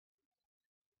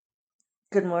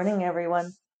Good morning,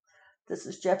 everyone. This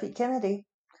is Jeffe Kennedy,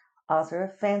 author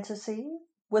of Fantasy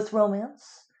with Romance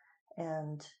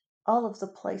and all of the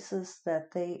places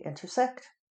that they intersect.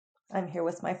 I'm here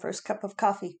with my first cup of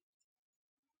coffee,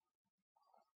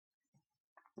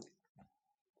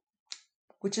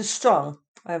 which is strong.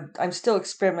 I'm still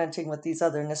experimenting with these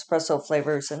other Nespresso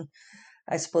flavors, and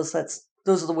I suppose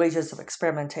those are the wages of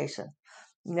experimentation.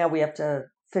 Now we have to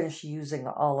finish using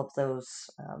all of those.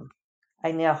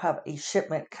 I now have a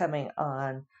shipment coming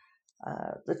on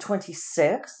the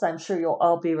 26th. I'm sure you'll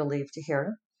all be relieved to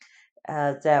hear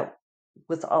that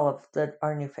with all of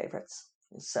our new favorites.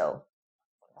 So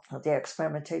the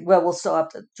experimentation. Well, we'll still have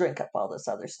to drink up all this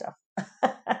other stuff.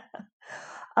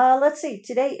 Let's see.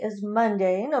 Today is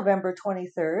Monday, November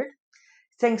 23rd,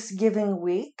 Thanksgiving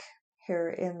week here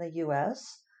in the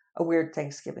U.S. A weird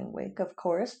Thanksgiving week, of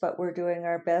course, but we're doing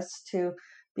our best to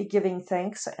be giving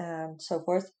thanks and so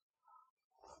forth.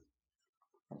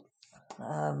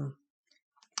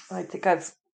 I think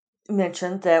I've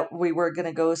mentioned that we were going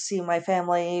to go see my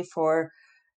family for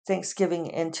Thanksgiving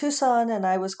in Tucson, and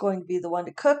I was going to be the one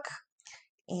to cook,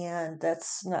 and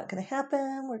that's not going to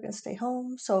happen. We're going to stay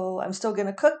home, so I'm still going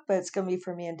to cook, but it's going to be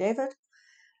for me and David.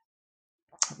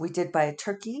 We did buy a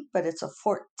turkey, but it's a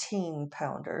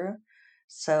 14-pounder,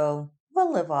 so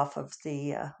we'll live off of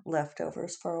the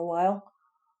leftovers for a while.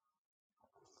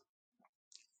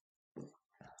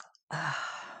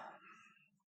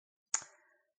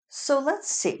 So let's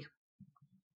see.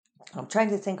 I'm trying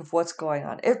to think of what's going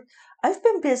on. I've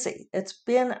been busy. It's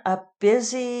been a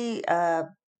busy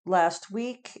last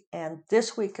week, and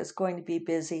this week is going to be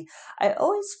busy. I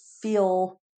always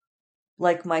feel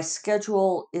like my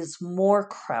schedule is more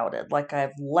crowded, like I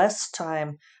have less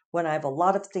time when I have a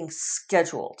lot of things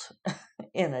scheduled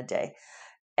in a day.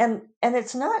 And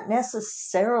it's not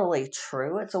necessarily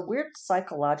true. It's a weird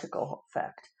psychological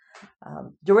effect.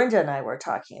 Dorinda and I were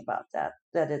talking about that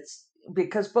it's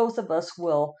because both of us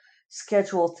will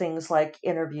schedule things like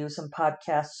interviews and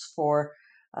podcasts for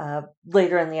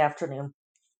later in the afternoon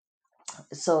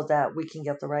so that we can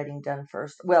get the writing done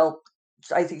first. Well,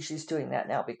 I think she's doing that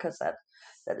now because that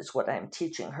is what I'm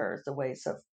teaching her, the ways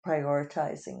of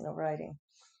prioritizing the writing.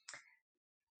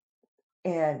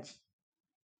 And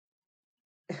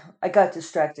I got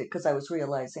distracted because I was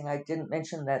realizing I didn't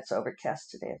mention that it's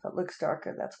overcast today. If it looks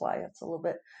darker, that's why. It's a little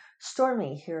bit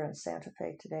stormy here in Santa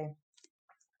Fe today.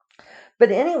 But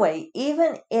anyway,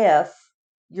 even if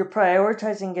you're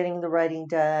prioritizing getting the writing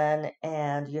done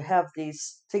and you have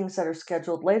these things that are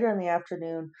scheduled later in the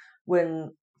afternoon,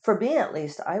 when, for me at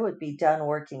least, I would be done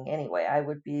working anyway. I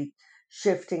would be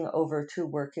shifting over to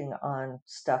working on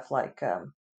stuff like,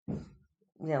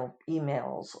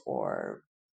 emails or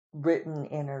written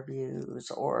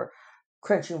interviews or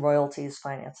crunching royalties,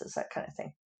 finances, that kind of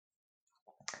thing.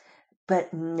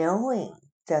 But knowing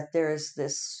that there's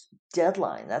this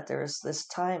deadline, that there's this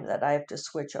time that I have to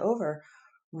switch over,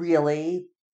 really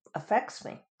affects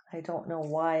me. I don't know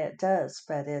why it does,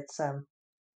 but it's a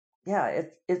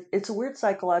weird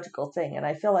psychological thing, and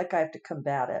I feel like I have to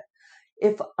combat it.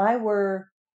 If I were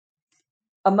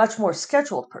a much more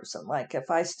scheduled person, like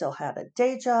if I still had a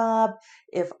day job,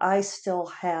 if I still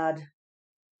had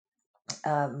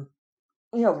um,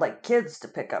 like kids to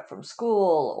pick up from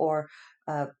school, or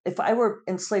if I were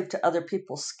enslaved to other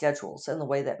people's schedules in the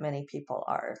way that many people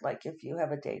are, like if you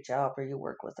have a day job or you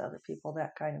work with other people,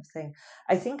 that kind of thing,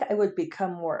 I think I would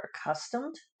become more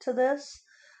accustomed to this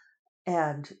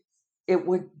and it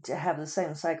would have the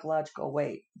same psychological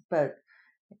weight. But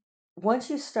once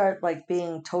you start like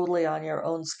being totally on your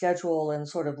own schedule and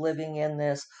sort of living in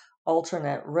this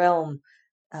alternate realm,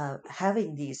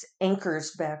 having these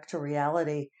anchors back to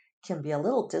reality can be a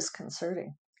little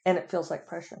disconcerting and it feels like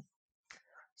pressure.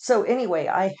 So, anyway,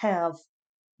 I have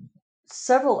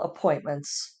several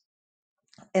appointments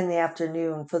in the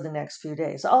afternoon for the next few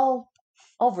days, all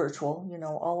virtual,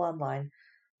 all online.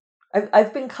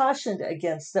 I've been cautioned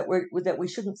against that we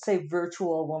shouldn't say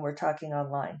virtual when we're talking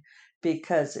online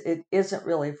because it isn't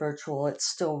really virtual. It's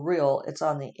still real. It's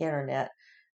on the internet.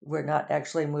 We're not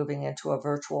actually moving into a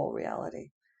virtual reality,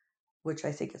 which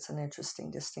I think is an interesting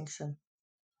distinction.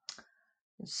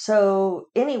 So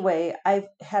anyway, I've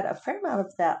had a fair amount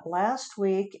of that last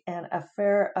week and a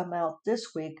fair amount this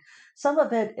week. Some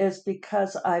of it is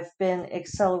because I've been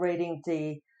accelerating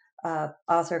the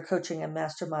author coaching and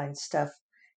mastermind stuff.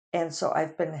 And so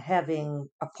I've been having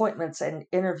appointments and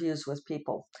interviews with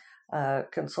people,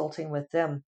 consulting with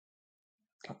them.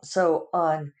 So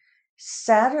on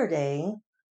Saturday,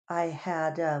 I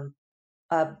had a,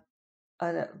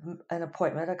 an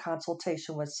appointment, a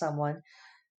consultation with someone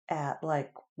at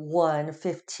like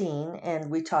 1:15, and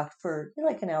we talked for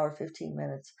like an hour, 15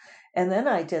 minutes. And then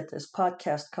I did this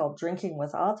podcast called Drinking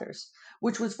with Authors,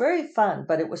 which was very fun,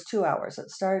 but it was 2 hours. It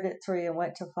started at 3 and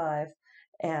went to 5.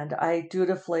 And I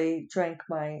dutifully drank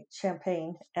my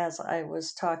champagne as I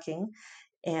was talking.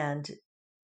 And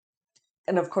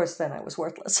of course, then I was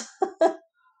worthless.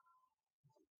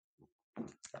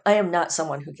 I am not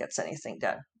someone who gets anything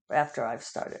done after I've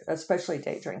started, especially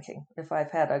day drinking. If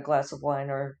I've had a glass of wine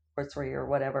or three or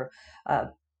whatever, uh,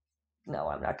 no,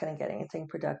 I'm not going to get anything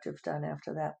productive done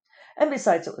after that. And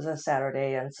besides, it was a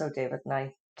Saturday, and so David and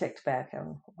I kicked back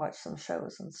and watched some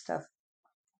shows and stuff.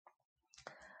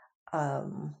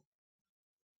 And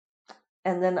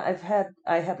then I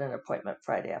had an appointment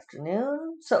Friday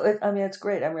afternoon, so it's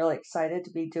great. I'm really excited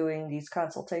to be doing these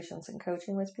consultations and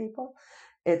coaching with people.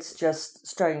 It's just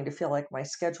starting to feel like my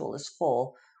schedule is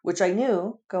full, which I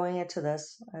knew going into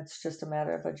this. It's just a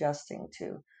matter of adjusting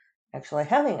to actually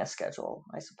having a schedule,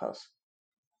 I suppose.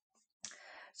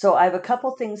 So I have a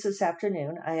couple things this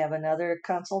afternoon. I have another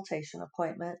consultation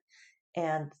appointment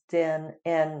and then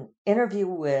an interview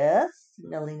with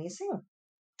Nalini Singh.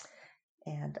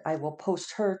 And I will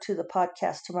post her to the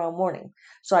podcast tomorrow morning.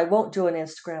 So I won't do an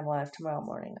Instagram live tomorrow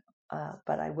morning,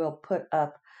 but I will put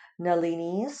up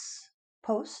Nalini's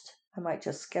post. I might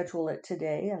just schedule it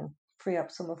today and free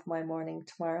up some of my morning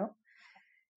tomorrow.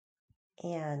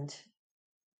 And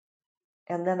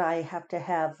then I have to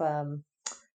have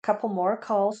couple more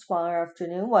calls tomorrow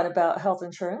afternoon. One about health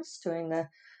insurance, doing the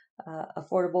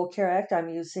Affordable Care Act. I'm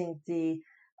using the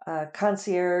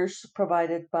concierge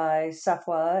provided by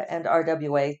SAFWA and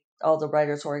RWA. All the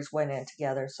writers always went in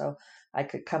together, so I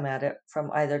could come at it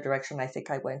from either direction. I think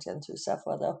I went in through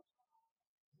SAFWA, though.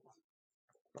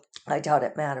 I doubt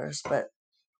it matters, but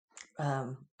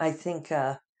I think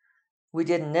we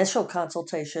did initial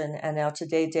consultation, and now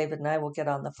today David and I will get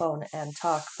on the phone and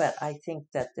talk, but I think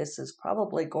that this is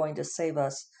probably going to save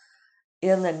us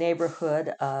in the neighborhood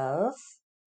of,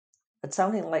 it's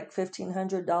sounding like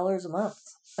 $1,500 a month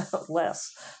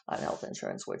less on health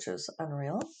insurance, which is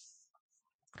unreal.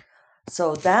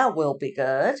 So that will be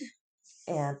good.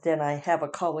 And then I have a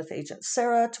call with Agent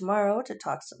Sarah tomorrow to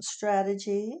talk some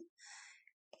strategy.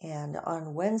 And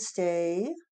on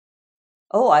Wednesday,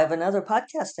 I have another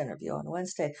podcast interview on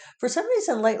Wednesday. For some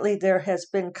reason lately, there has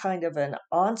been kind of an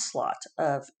onslaught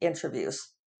of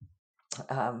interviews,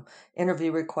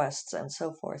 interview requests, and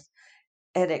so forth.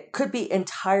 And it could be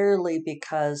entirely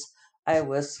because I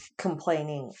was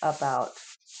complaining about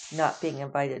not being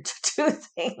invited to do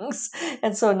things.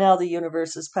 And so now the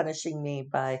universe is punishing me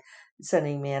by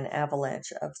sending me an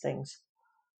avalanche of things.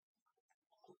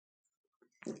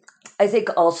 I think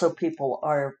also people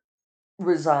are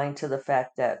resigned to the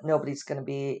fact that nobody's going to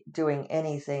be doing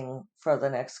anything for the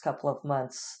next couple of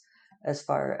months as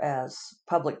far as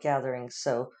public gatherings.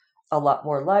 So a lot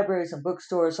more libraries and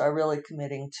bookstores are really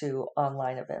committing to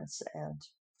online events and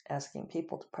asking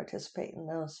people to participate in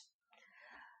those.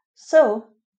 So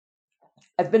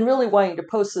I've been really wanting to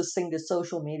post this thing to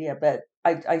social media, but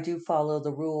I do follow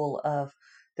the rule of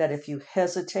that if you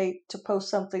hesitate to post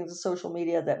something to social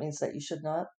media, that means that you should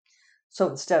not. So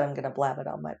instead, I'm going to blab it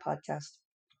on my podcast.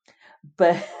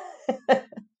 But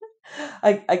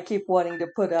I keep wanting to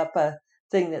put up a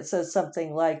thing that says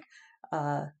something like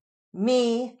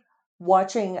me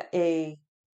watching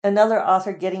another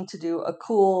author getting to do a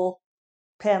cool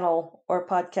panel or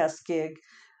podcast gig.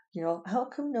 How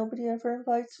come nobody ever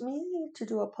invites me to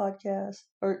do a podcast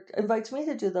or invites me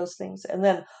to do those things? And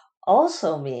then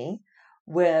also me,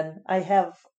 when I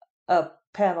have a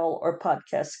panel or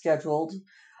podcast scheduled,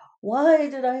 why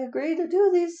did I agree to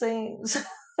do these things?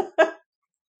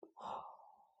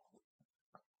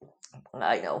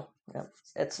 I know.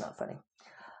 It's not funny.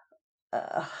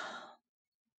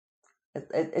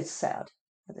 It's sad.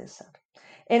 It is sad.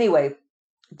 Anyway,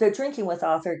 the Drinking with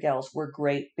Author gals were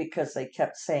great because they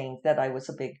kept saying that I was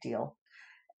a big deal.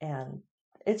 And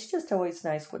it's just always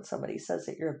nice when somebody says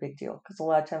that you're a big deal, because a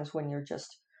lot of times when you're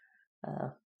just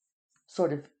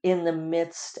sort of in the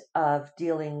midst of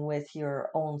dealing with your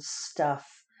own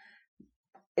stuff,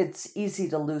 it's easy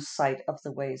to lose sight of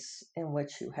the ways in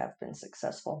which you have been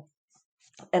successful.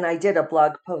 And I did a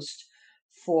blog post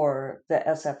for the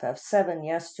SFF7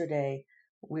 yesterday.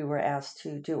 We were asked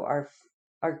to do our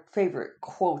favorite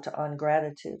quote on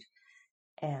gratitude.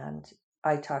 And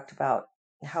I talked about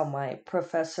how my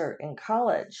professor in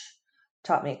college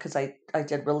taught me, because I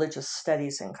did religious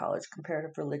studies in college,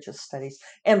 comparative religious studies,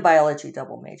 and biology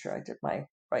double major. I did my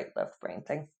right left brain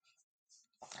thing.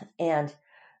 And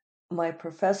my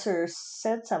professor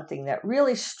said something that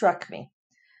really struck me.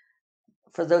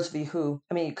 For those of you who,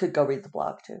 you could go read the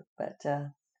blog too, but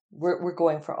we're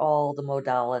going for all the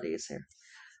modalities here.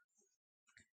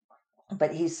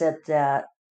 But he said that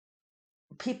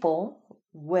people,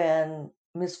 when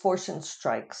misfortune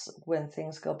strikes, when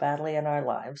things go badly in our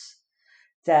lives,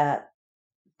 that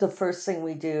the first thing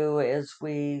we do is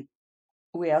we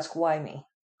ask, why me?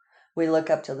 We look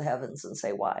up to the heavens and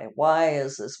say, why? Why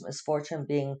is this misfortune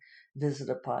being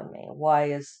visited upon me?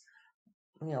 Why is,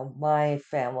 my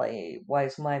family, why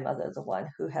is my mother the one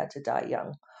who had to die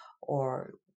young?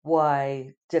 Or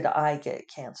why did I get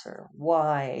cancer?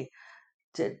 Why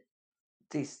did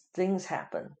these things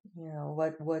happen?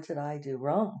 What did I do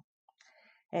wrong?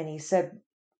 And he said,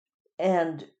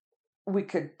 and we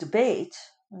could debate,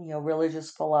 religious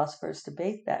philosophers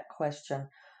debate that question,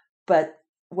 but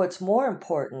what's more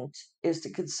important is to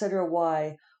consider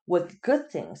why, when good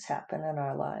things happen in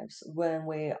our lives, when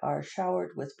we are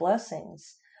showered with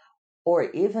blessings,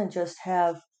 or even just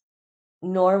have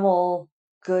normal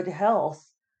good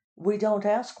health, we don't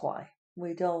ask why.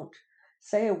 We don't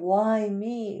say, why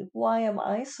me? Why am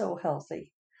I so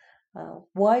healthy?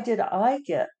 Why did I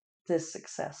get this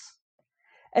success?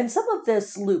 And some of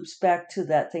this loops back to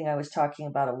that thing I was talking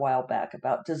about a while back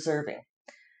about deserving,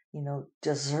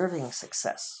 deserving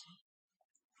success.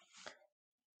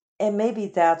 And maybe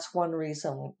that's one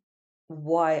reason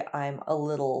why I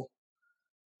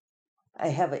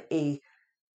have a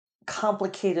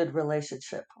complicated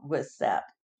relationship with that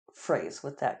phrase,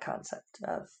 with that concept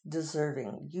of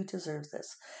deserving. You deserve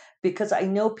this, because I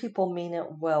know people mean it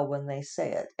well when they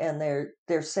say it, and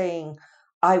they're saying,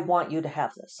 I want you to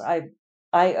have this.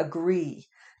 I agree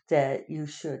that you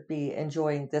should be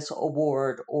enjoying this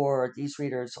award or these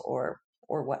readers or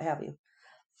what have you.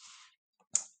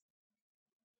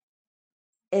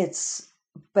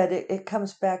 But it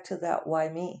comes back to that, why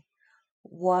me?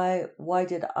 Why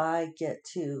did I get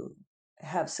to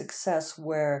have success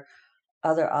where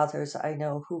other authors I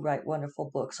know who write wonderful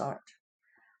books aren't?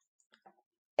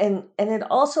 And it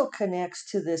also connects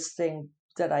to this thing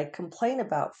that I complain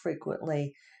about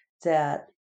frequently, that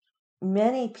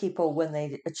many people, when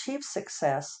they achieve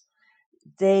success,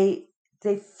 they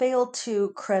fail to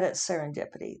credit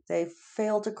serendipity. They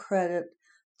fail to credit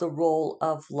the role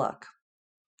of luck.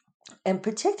 And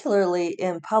particularly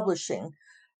in publishing,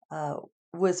 uh,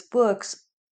 with books,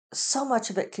 so much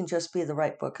of it can just be the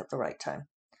right book at the right time.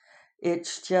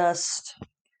 It's just,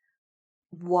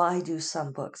 why do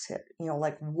some books hit?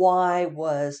 Like, why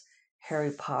was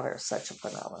Harry Potter such a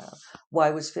phenomenon? Why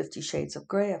was 50 Shades of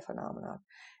Grey a phenomenon?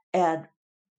 And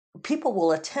people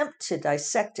will attempt to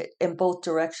dissect it in both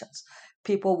directions.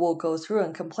 People will go through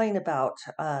and complain about,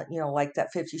 like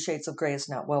that 50 Shades of Grey is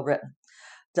not well written.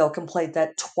 They'll complain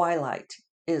that Twilight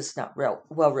is not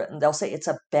well written. They'll say it's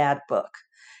a bad book.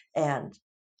 And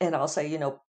I'll say,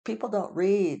 people don't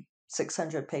read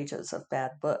 600 pages of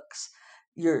bad books.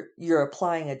 You're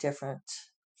applying a different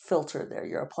filter there.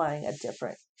 You're applying a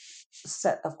different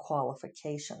set of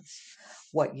qualifications,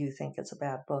 what you think is a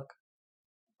bad book.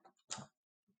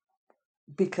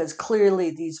 Because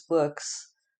clearly these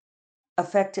books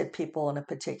affected people in a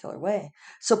particular way.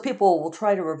 So people will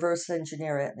try to reverse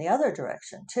engineer it in the other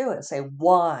direction too, and say,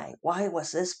 why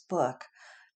was this book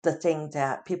the thing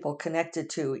that people connected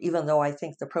to, even though I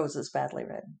think the prose is badly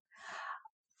written?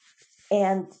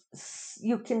 And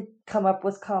you can come up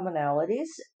with commonalities,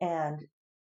 and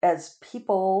as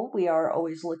people, we are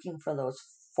always looking for those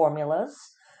formulas.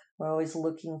 We're always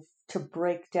looking to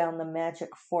break down the magic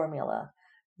formula.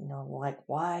 Like,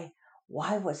 why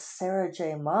was Sarah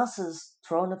J. Maas's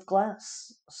Throne of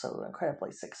Glass so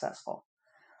incredibly successful?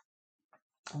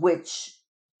 Which,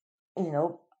 you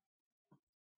know,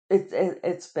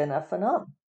 it's been a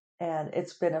phenom. And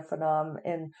it's been a phenom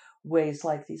in ways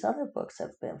like these other books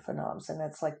have been phenoms. And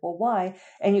it's like, well, why?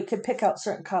 And you can pick out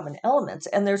certain common elements.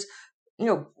 And there's,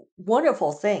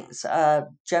 wonderful things.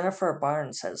 Jennifer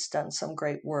Barnes has done some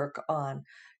great work on,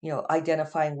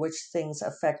 identifying which things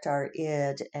affect our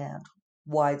id and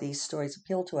why these stories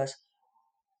appeal to us.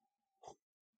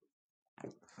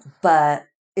 But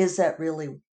is that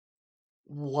really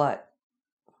where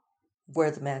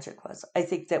the magic was? I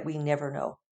think that we never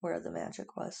know where the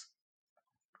magic was.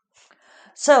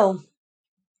 So,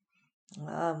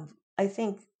 I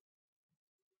think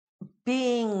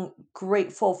being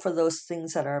grateful for those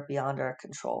things that are beyond our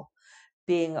control,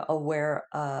 being aware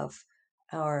of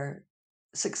our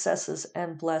successes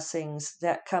and blessings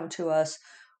that come to us,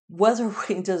 whether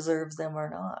we deserve them or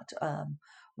not,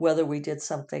 whether we did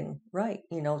something right.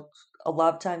 A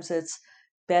lot of times it's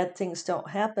bad things don't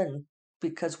happen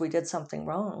because we did something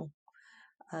wrong.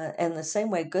 And the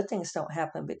same way, good things don't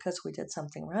happen because we did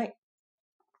something right.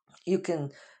 You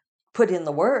can put in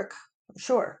the work,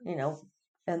 sure,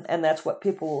 And that's what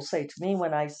people will say to me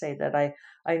when I say that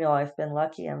I know I've been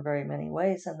lucky in very many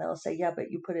ways, and they'll say, yeah, but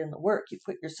you put in the work, you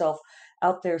put yourself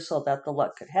out there so that the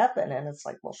luck could happen. And it's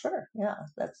like, well, sure, yeah,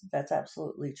 that's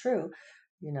absolutely true.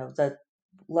 That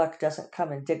luck doesn't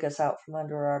come and dig us out from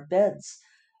under our beds,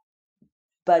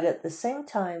 but at the same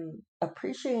time,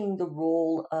 appreciating the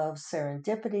role of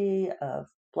serendipity, of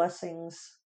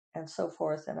blessings, and so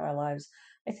forth in our lives,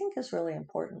 I think is really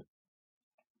important.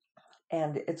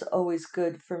 And it's always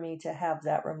good for me to have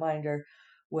that reminder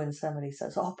when somebody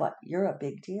says, oh, but you're a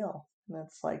big deal. And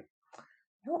it's like,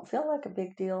 I don't feel like a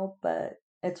big deal, but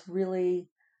it's really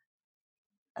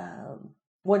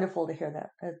wonderful to hear that.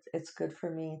 It's good for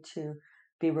me to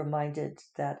be reminded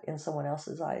that in someone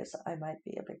else's eyes, I might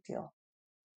be a big deal.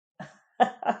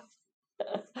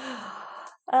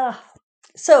 uh,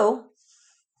 so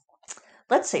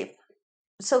let's see.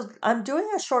 So I'm doing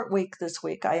a short week this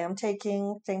week. I am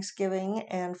taking Thanksgiving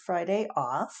and Friday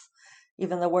off,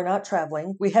 even though we're not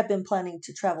traveling. We had been planning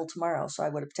to travel tomorrow, so I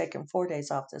would have taken 4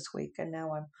 days off this week, and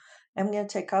now I'm going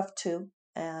to take off 2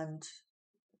 and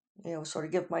sort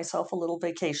of give myself a little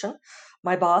vacation.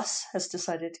 My boss has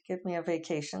decided to give me a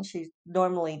vacation. She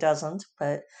normally doesn't,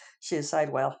 but she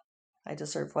decided, well, I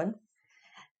deserve one.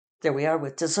 There we are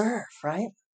with deserve, right?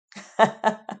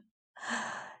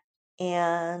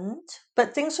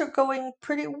 But things are going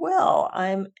pretty well.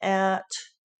 I'm at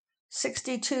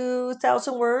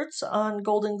 62,000 words on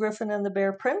Golden Griffin and the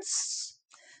Bear Prince.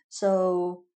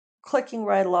 So clicking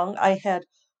right along. I had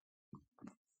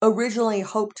originally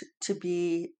hoped to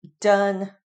be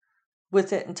done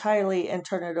with it entirely and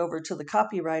turn it over to the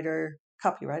copy editor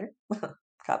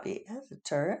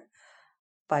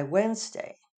by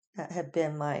Wednesday. That had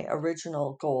been my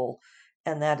original goal,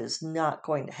 and that is not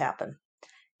going to happen.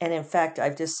 And in fact,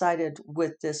 I've decided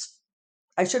with this,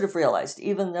 I should have realized,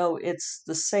 even though it's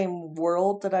the same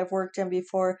world that I've worked in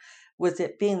before, with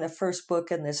it being the first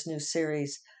book in this new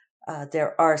series,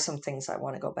 there are some things I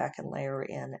want to go back and layer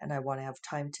in, and I want to have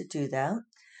time to do that.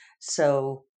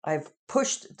 So I've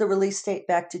pushed the release date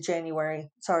back to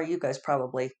January. Sorry, you guys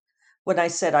probably, when I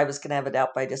said I was going to have it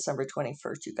out by December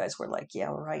 21st, you guys were like, yeah,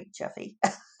 right, Jeffy.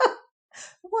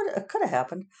 What could have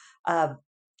happened?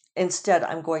 Instead,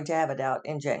 I'm going to have it out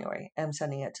in January. I'm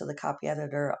sending it to the copy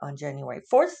editor on January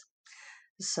 4th.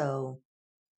 So,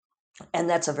 and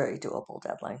that's a very doable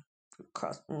deadline.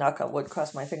 Knock on wood,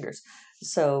 cross my fingers.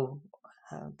 So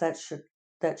that should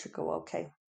go okay.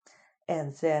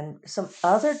 And then some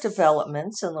other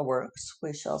developments in the works.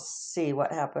 We shall see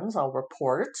what happens. I'll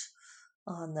report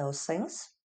on those things.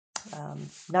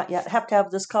 Not yet. Have to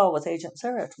have this call with Agent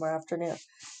Sarah tomorrow afternoon,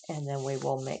 and then we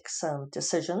will make some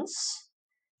decisions.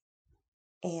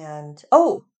 And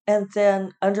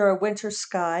then Under a Winter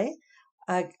Sky,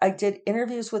 I did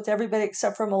interviews with everybody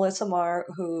except for Melissa Marr,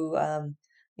 who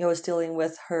was dealing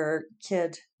with her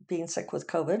kid being sick with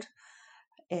COVID,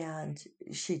 and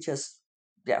she just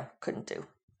couldn't do.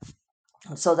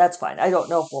 So that's fine. I don't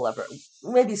know if we'll ever.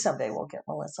 Maybe someday we'll get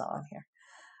Melissa on here.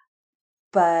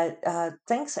 But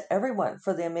thanks everyone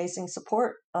for the amazing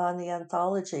support on the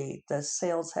anthology. The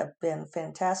sales have been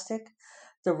fantastic.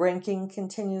 The ranking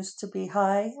continues to be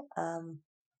high.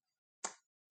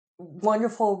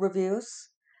 Wonderful reviews.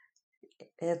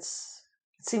 It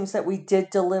seems that we did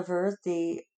deliver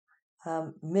the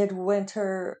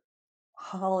midwinter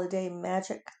holiday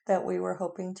magic that we were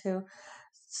hoping to.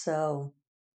 So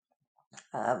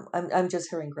I'm just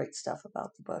hearing great stuff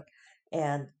about the book,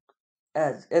 and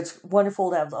it's wonderful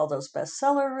to have all those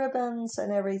bestseller ribbons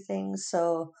and everything.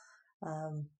 So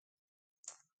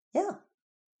yeah,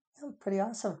 pretty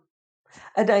awesome.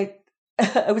 And I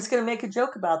was going to make a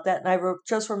joke about that, and I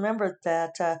just remembered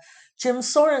that Jim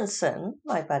Sorensen,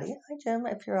 my buddy, hi Jim,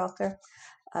 if you're out there,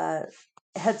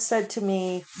 had said to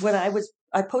me when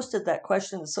I posted that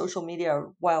question in social media a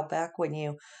while back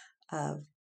when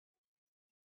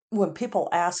people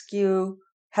ask you,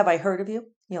 have I heard of you?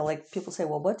 Like people say,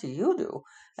 well, what do you do?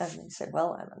 And he said,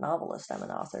 well, I'm a novelist, I'm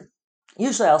an author.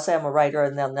 Usually I'll say I'm a writer,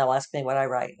 and then they'll ask me what I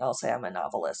write, and I'll say I'm a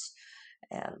novelist.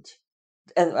 And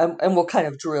we'll kind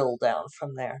of drill down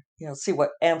from there, see what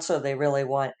answer they really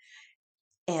want.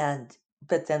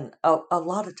 But then a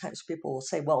lot of times people will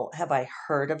say, well, have I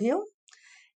heard of you?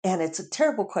 And it's a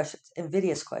terrible question,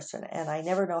 invidious question, and I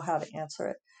never know how to answer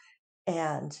it.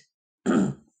 And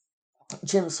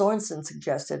Jim Sorensen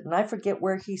suggested, and I forget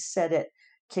where he said it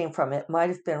came from. It might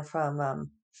have been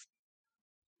from,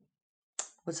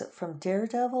 was it from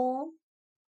Daredevil?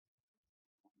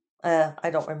 I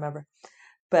don't remember.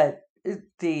 But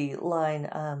the line,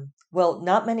 well,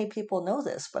 not many people know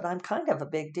this, but I'm kind of a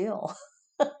big deal,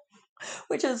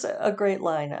 which is a great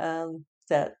line.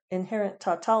 that inherent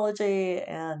tautology,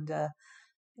 and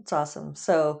it's awesome.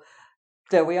 So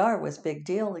there we are with Big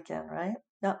Deal again, right?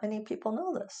 Not many people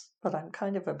know this, but I'm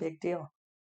kind of a big deal.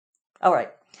 All right.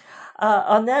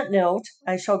 On that note,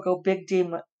 I shall go big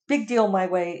deal my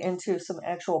way into some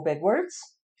actual big words,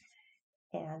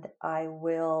 and I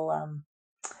will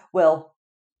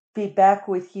be back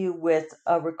with you with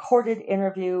a recorded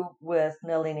interview with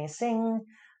Nalini Singh,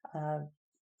 uh,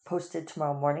 posted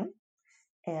tomorrow morning,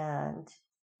 and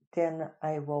then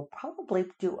I will probably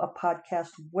do a podcast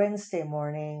Wednesday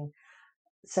morning,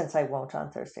 since I won't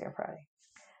on Thursday or Friday.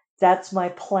 That's my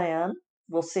plan.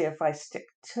 We'll see if I stick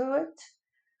to it.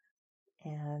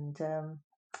 And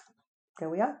there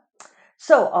we are.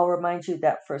 So I'll remind you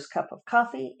that First Cup of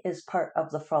Coffee is part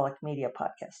of the Frolic Media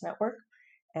Podcast Network,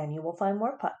 and you will find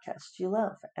more podcasts you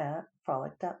love at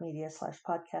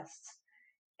frolic.media/podcasts.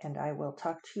 And I will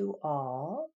talk to you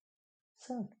all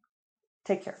soon.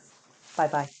 Take care.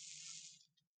 Bye-bye.